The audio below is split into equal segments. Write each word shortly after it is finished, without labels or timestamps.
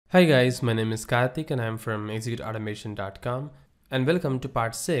Hi guys, my name is Karthik and I'm from executeautomation.com and welcome to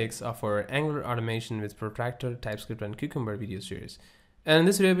part 6 of our Angular automation with Protractor, Typescript and Cucumber video series. And in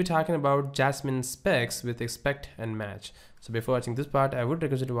this video we'll be talking about Jasmine specs with expect and match. So before watching this part, I would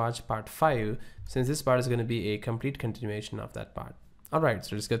request you to watch part 5 since this part is going to be a complete continuation of that part. Alright,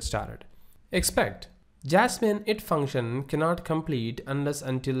 so let's get started. Expect. Jasmine it function cannot complete unless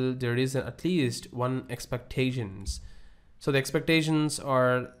until there is at least one expectations. So the expectations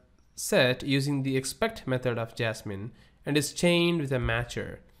are set using the expect method of Jasmine and is chained with a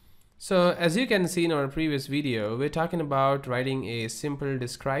matcher. So as you can see in our previous video, we're talking about writing a simple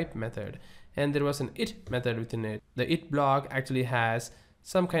describe method and there was an it method within it. The it block actually has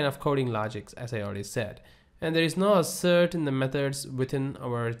some kind of coding logics, as I already said, and there is no assert in the methods within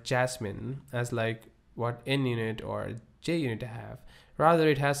our Jasmine as like what n unit or j unit have. Rather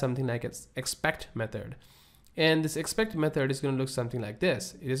it has something like its expect method. And this expect method is going to look something like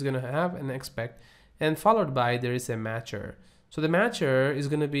this. It is going to have an expect and followed by there is a matcher. So the matcher is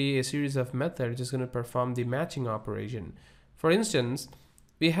going to be a series of methods which is going to perform the matching operation. For instance,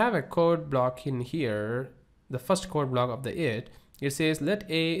 we have a code block in here, the first code block of the it says let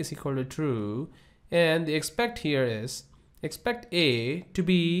a is equal to true, and the expect here is expect a to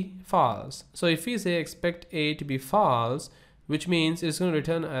be false. So if we say expect a to be false, which means it's going to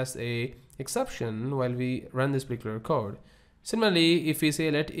return as a exception while we run this particular code. Similarly, if we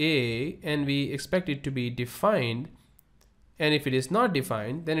say let a and we expect it to be defined, and if it is not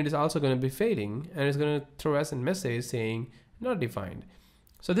defined, then it is also going to be failing and it's going to throw us a message saying not defined.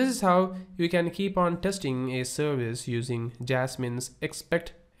 So this is how you can keep on testing a service using Jasmine's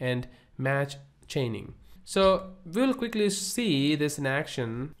expect and match chaining. So we'll quickly see this in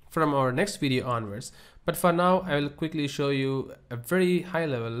action from our next video onwards. But for now, I will quickly show you a very high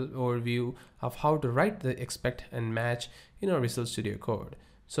level overview of how to write the expect and match in our Visual Studio Code.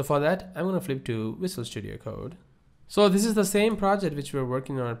 So for that, I'm going to flip to Visual Studio Code. So this is the same project which we were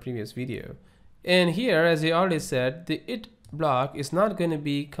working on our previous video. And here, as I already said, the it block is not going to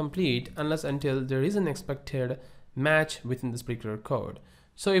be complete unless until there is an expected match within this particular code.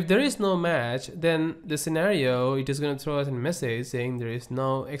 So if there is no match, then the scenario, it is going to throw us a message saying there is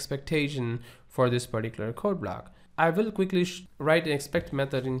no expectation for this particular code block. I will quickly write an expect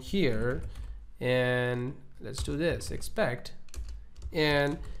method in here, and let's do this, expect,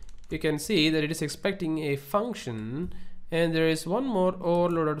 and you can see that it is expecting a function, and there is one more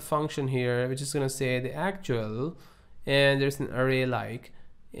overloaded function here which is going to say the actual, and there's an array like,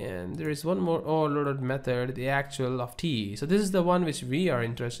 and there is one more overloaded method, the actual of t. So this is the one which we are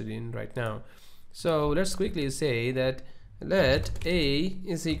interested in right now. So let's quickly say that let a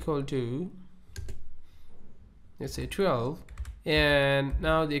is equal to, let's say 12, and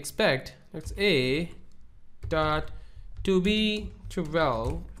now the expect, let's a dot to be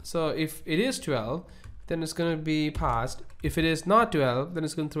 12. So if it is 12, then it's going to be passed. If it is not 12, then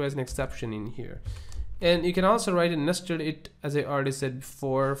it's going to throw as an exception in here. And you can also write a nested it, as I already said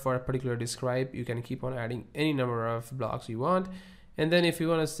before, for a particular describe. You can keep on adding any number of blocks you want. And then if you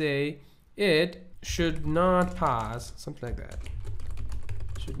want to say it should not pass, something like that,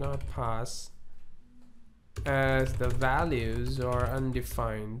 should not pass as the values are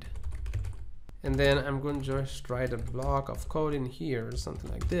undefined. And then I'm going to just write a block of code in here, something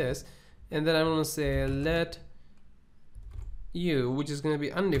like this. And then I'm going to say let u, which is going to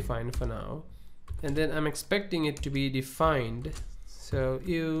be undefined for now. And then I'm expecting it to be defined. So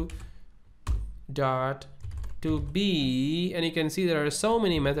u dot to be, and you can see there are so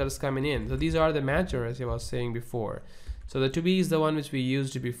many methods coming in. So these are the matcher, as I was saying before. So the to be is the one which we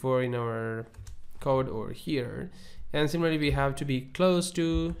used before in our code over here. And similarly, we have to be close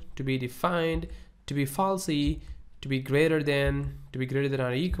to be defined, to be falsy, to be greater than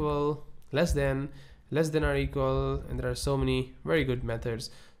or equal, less than or equal, and there are so many very good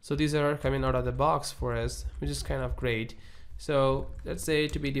methods. So these are coming out of the box for us, which is kind of great. So let's say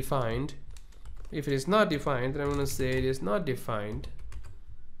to be defined. If it is not defined, then I'm going to say it is not defined.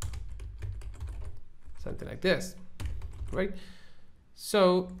 Something like this, right?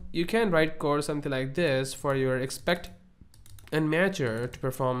 So you can write code something like this for your expect and matcher to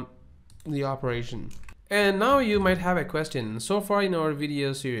perform the operation. And now you might have a question. So far in our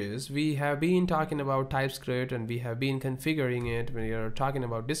video series, we have been talking about Typescript and we have been configuring it. We are talking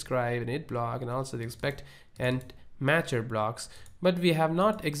about describe and it block and also the expect and matcher blocks, but we have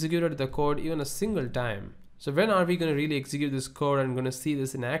not executed the code even a single time. So when are we going to really execute this code and going to see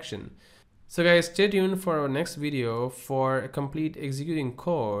this in action? So guys, stay tuned for our next video for a complete executing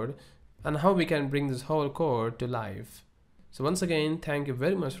code and how we can bring this whole code to life. So once again, thank you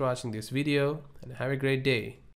very much for watching this video and have a great day.